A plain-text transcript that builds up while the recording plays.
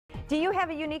Do you have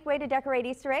a unique way to decorate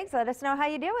Easter eggs? Let us know how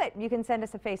you do it. You can send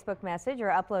us a Facebook message or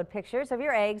upload pictures of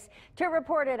your eggs to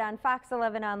report it on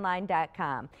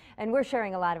fox11online.com. And we're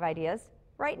sharing a lot of ideas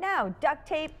right now. Duct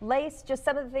tape, lace, just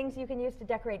some of the things you can use to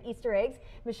decorate Easter eggs.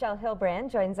 Michelle Hilbrand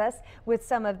joins us with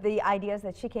some of the ideas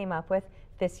that she came up with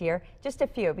this year. Just a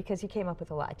few, because you came up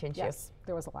with a lot, didn't you? Yes,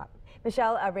 there was a lot.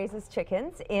 Michelle raises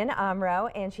chickens in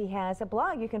Omro, and she has a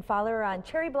blog. You can follow her on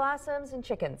cherry blossoms and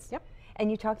chickens. Yep.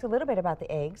 And you talked a little bit about the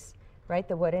eggs, right?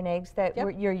 The wooden eggs that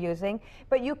you're using.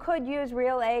 But you could use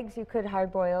real eggs. You could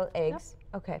hard-boil eggs.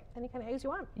 Yep. Okay. Any kind of eggs you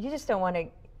want. You just don't want to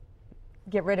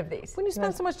get rid of these. When you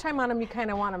spend so much time on them, you kind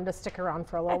of want them to stick around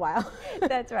for a little while.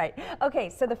 That's right. Okay,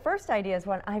 so the first idea is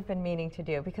one I've been meaning to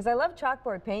do, because I love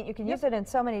chalkboard paint. You can use it in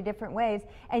so many different ways,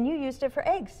 and you used it for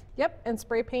eggs. Yep, and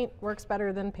spray paint works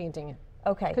better than painting it.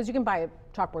 Okay. Because you can buy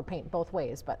chalkboard paint both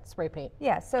ways, but spray paint.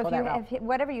 Yeah, so if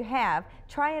whatever you have,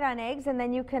 try it on eggs, and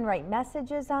then you can write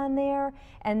messages on there,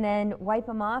 and then wipe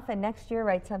them off, and next year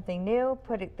write something new,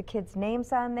 put the kids'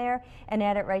 names on there, and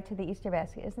add it right to the Easter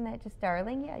basket. Isn't that just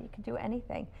darling? Yeah, you can do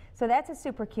anything. So that's a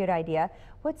super cute idea.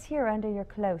 What's here under your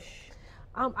cloche?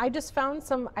 I just found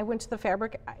I went to the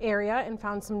fabric area and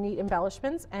found some neat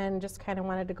embellishments, and just kind of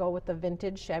wanted to go with the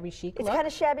vintage shabby chic look. It's kind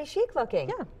of shabby chic looking.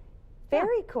 Yeah.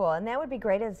 Very cool, and that would be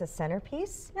great as a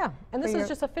centerpiece. Yeah, and this is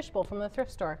just a fishbowl from the thrift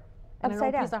store. And upside an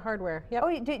old down. piece of hardware. Yep. Oh,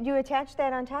 you attached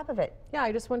that on top of it? Yeah,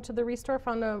 I just went to the restore,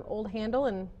 found an old handle,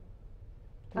 and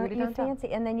aren't you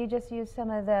fancy? And then you just use some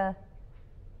of the,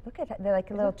 look at it,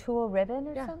 like a little tulle ribbon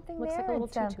or something looks there. like a little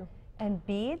tutu. And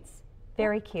beads,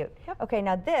 very cute. Yep. Okay,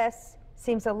 now this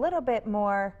seems a little bit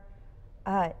more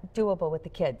doable with the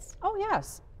kids. Oh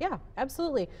yes, yeah,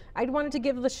 absolutely. I wanted to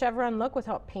give the chevron look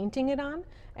without painting it on,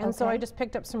 and so I just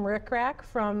picked up some rickrack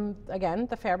from, again,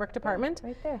 the fabric department.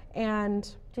 Right there. And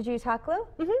did you use hot glue?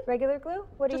 Regular glue?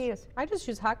 What do you use? I just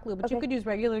use hot glue, but you could use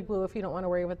regular glue if you don't want to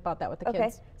worry about that with the kids.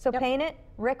 Okay, so paint it,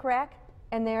 rickrack,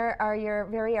 and there are your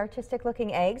very artistic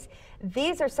looking eggs.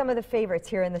 These are some of the favorites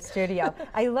here in the studio.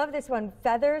 I love this one,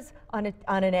 feathers on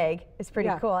an egg. It's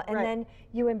pretty cool. And then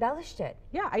you embellished it.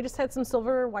 Yeah, I just had some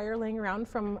silver wire laying around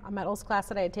from a metals class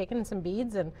that I had taken and some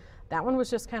beads, and that one was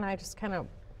just kind of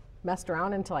messed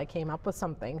around until I came up with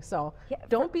something. So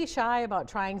don't be shy about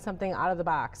trying something out of the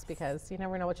box, because you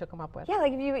never know what you'll come up with. Yeah,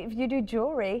 like if you do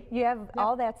jewelry, you have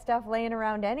all that stuff laying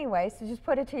around anyway, so just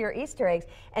put it to your Easter eggs.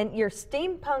 And your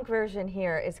steampunk version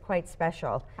here is quite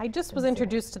special. I just was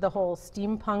introduced to the whole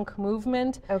steampunk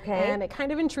movement, and it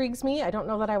kind of intrigues me. I don't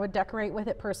know that I would decorate with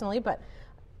it personally, but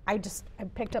I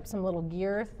picked up some little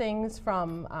gear things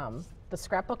from the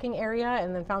scrapbooking area,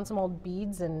 and then found some old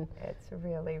beads, and it's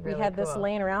really cool. We had this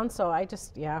laying around, so I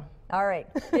just, All right,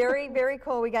 very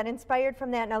cool. We got inspired from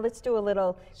that. Now let's do a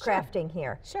little crafting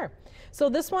here. Sure. So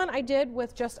this one I did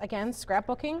with just, again,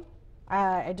 scrapbooking.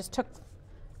 I just took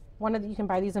one of you can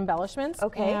buy these embellishments,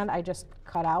 and I just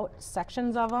cut out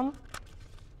sections of them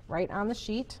right on the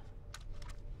sheet.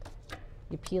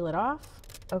 You peel it off.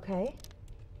 Okay.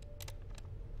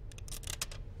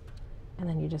 And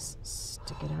then you just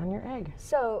stick it on your egg.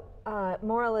 So,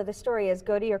 moral of the story is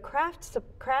go to your craft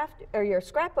or your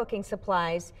scrapbooking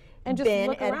supplies and just bin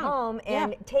look at around. home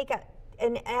and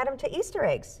and add them to Easter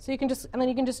eggs. So you can and then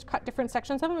you can just cut different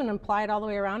sections of them and apply it all the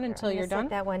way around until you're done.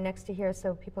 Set that one next to here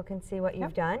so people can see what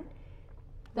you've done.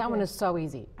 That one is so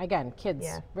easy. Again, kids,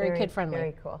 very kid friendly.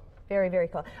 Very cool. Very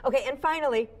cool. Okay, and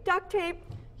finally, duct tape.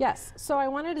 Yes. So I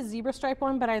wanted a zebra stripe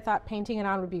one, but I thought painting it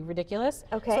on would be ridiculous.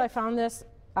 Okay. So I found this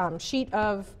sheet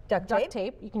of duct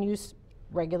tape. You can use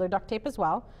regular duct tape as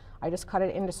well. I just cut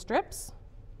it into strips.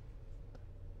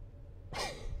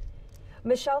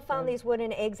 Michelle found these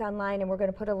wooden eggs online, and we're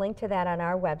going to put a link to that on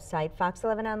our website,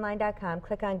 fox11online.com.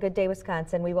 Click on Good Day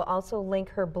Wisconsin. We will also link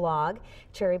her blog,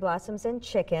 Cherry Blossoms and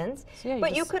Chickens. So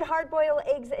but you could hard-boil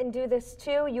eggs and do this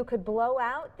too. You could blow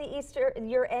out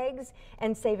your eggs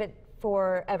and save it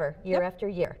forever, year after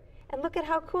year. And look at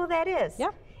how cool that is.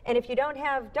 Yeah. And if you don't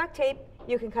have duct tape,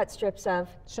 you can cut strips of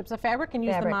fabric and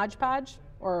use the Mod Podge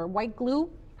or white glue.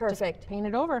 Perfect. Just paint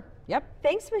it over. Yep.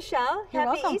 Thanks, Michelle. You're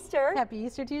welcome. Easter. Happy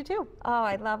Easter to you too. Oh,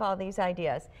 I love all these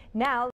ideas. Now